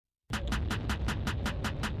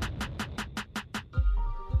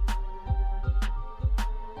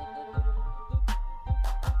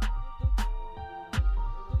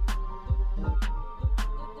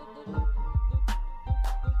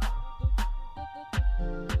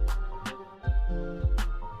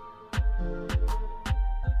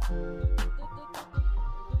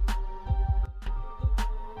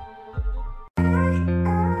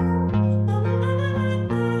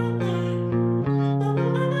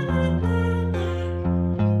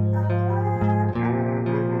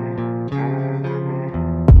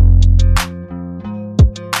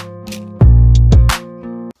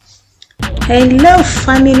Hello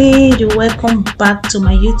family, you're welcome back to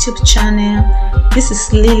my YouTube channel. This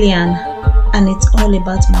is Lillian and it's all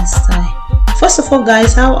about my style. First of all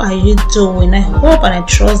guys, how are you doing? I hope and I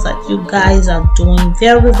trust that you guys are doing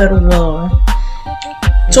very well.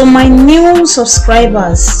 To my new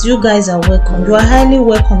subscribers, you guys are welcome. You are highly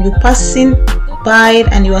welcome. You're passing by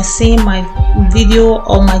and you are seeing my video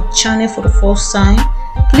on my channel for the first time.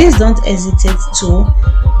 Please don't hesitate to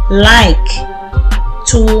like,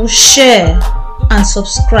 to share and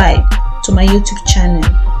subscribe to my YouTube channel.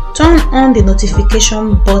 Turn on the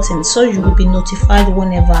notification button so you will be notified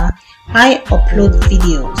whenever I upload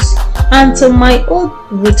videos. And to my old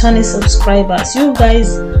returning subscribers, you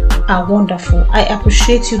guys are wonderful. I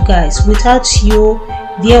appreciate you guys. Without you,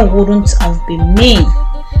 there wouldn't have been me.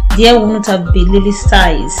 There wouldn't have been Lily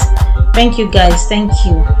Styles. Thank you guys. Thank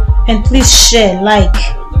you. And please share, like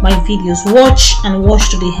my videos, watch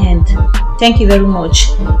to the end. Thank you very much.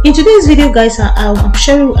 In today's video guys, I'll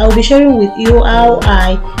be sharing with you how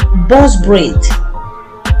I buzz braid,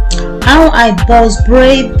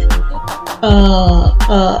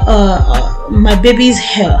 my baby's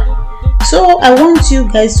hair. So I want you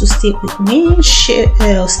guys to stay with me, stay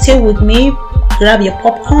with me, grab your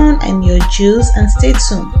popcorn and your juice and stay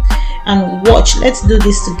tuned and watch. Let's do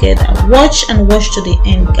this together. Watch to the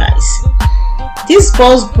end guys. This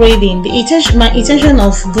buzz braiding, my intention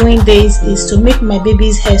of doing this is to make my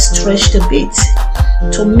baby's hair stretched a bit,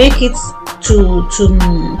 to make it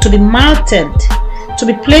to be matted, to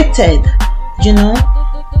be plaited. You know,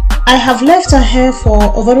 I have left her hair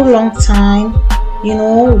for a very long time. You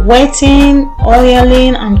know, wetting,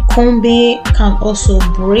 oiling and combing can also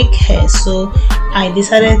break hair, so I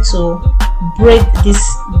decided to braid this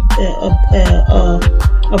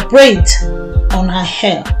a braid on her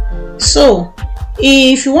hair. So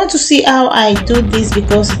if you want to see how I do this,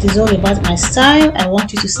 because it is all about my style, I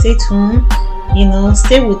want you to stay tuned, you know,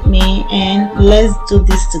 stay with me and let's do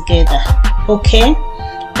this together. Okay,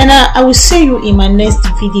 and I will see you in my next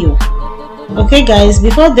video. Okay guys,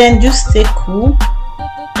 before then just stay cool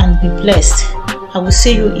and be blessed. I will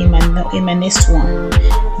see you in my next one.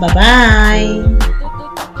 Bye bye.